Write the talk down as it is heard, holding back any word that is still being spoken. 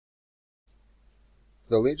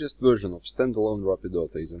The latest version of standalone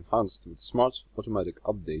Rapidauthor is enhanced with smart automatic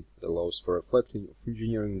update that allows for reflecting of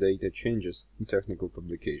engineering data changes in technical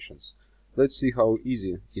publications. Let's see how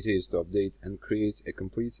easy it is to update and create a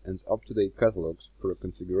complete and up-to-date catalog for a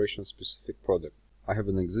configuration-specific product. I have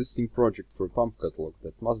an existing project for a pump catalog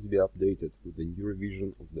that must be updated with the new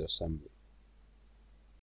revision of the assembly.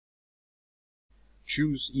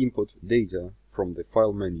 Choose Input Data from the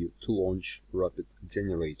File menu to launch Rapid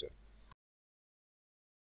Generator.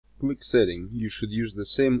 Click Setting. You should use the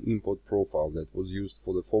same import profile that was used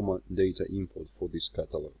for the former data import for this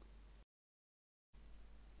catalog.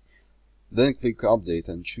 Then click Update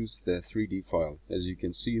and choose the 3D file. As you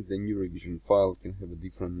can see, the new revision file can have a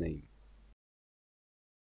different name.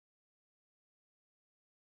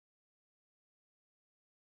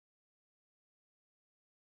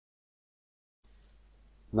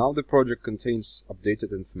 Now the project contains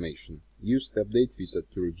updated information. Use the Update wizard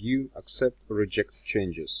to review, accept or reject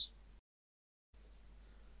changes.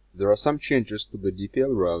 There are some changes to the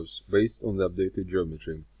DPL rows based on the updated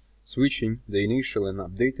geometry. Switching the initial and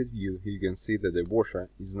updated view, you can see that the washer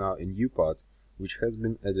is now a new part which has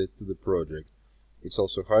been added to the project. It's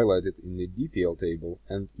also highlighted in the DPL table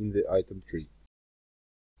and in the item tree.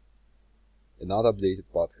 Another updated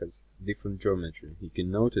part has different geometry. You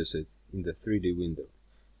can notice it in the 3D window.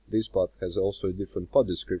 This part has also a different part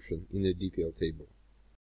description in the DPL table.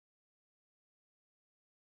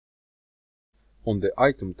 On the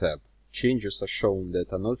Item tab, changes are shown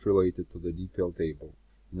that are not related to the DPL table.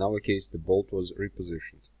 In our case, the bolt was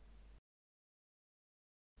repositioned.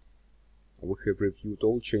 We have reviewed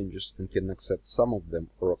all changes and can accept some of them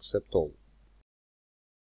or accept all.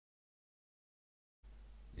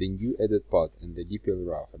 The new added part and the DPL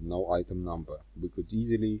row have no item number. We could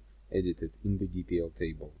easily edit it in the DPL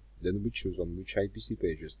table. Then we choose on which IPC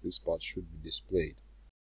pages this part should be displayed.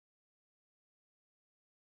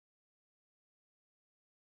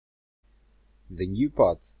 The new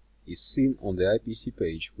part is seen on the IPC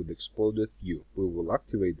page with exploded view. We will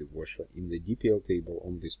activate the washer in the DPL table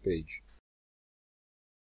on this page.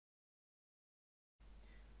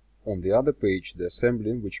 On the other page, the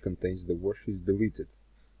assembly which contains the washer is deleted.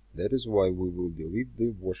 That is why we will delete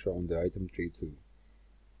the washer on the item tree too.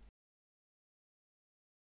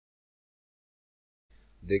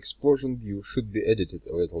 The explosion view should be edited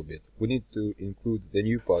a little bit. We need to include the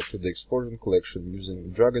new part to the explosion collection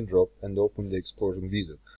using drag and drop and open the explosion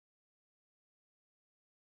wizard.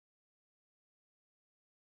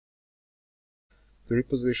 To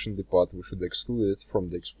reposition the part, we should exclude it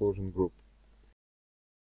from the explosion group.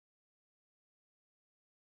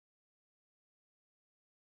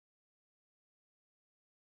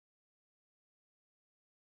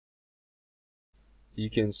 You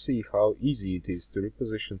can see how easy it is to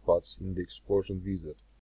reposition parts in the explosion wizard.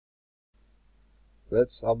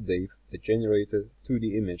 Let's update the generated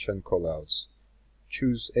 2D image and callouts.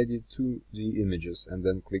 Choose Edit 2D images and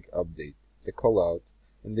then click Update. The callout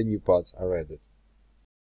and the new parts are added.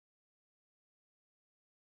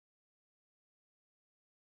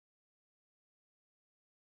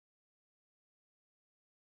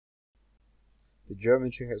 The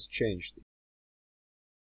geometry has changed.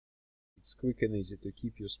 It's quick and easy to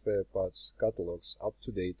keep your spare parts catalogs up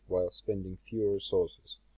to date while spending fewer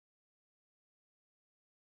resources.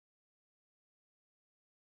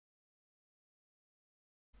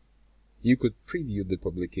 You could preview the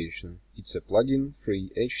publication. It's a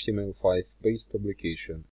plugin-free HTML5 based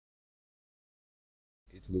publication.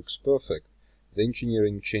 It looks perfect. The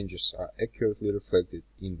engineering changes are accurately reflected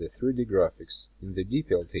in the 3D graphics, in the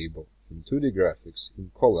DPL table, in 2D graphics,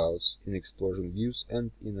 in callouts, in explosion views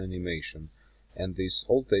and in animation. And this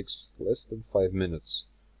all takes less than 5 minutes.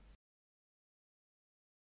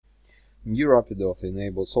 New Rapidauthor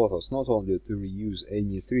enables authors not only to reuse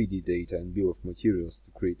any 3D data and bill of materials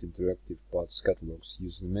to create interactive parts catalogs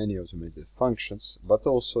using many automated functions, but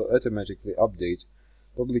also automatically update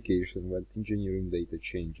publication when engineering data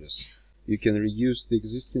changes. You can reuse the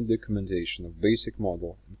existing documentation of basic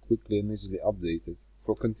model and quickly and easily update it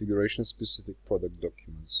for configuration-specific product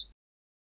documents.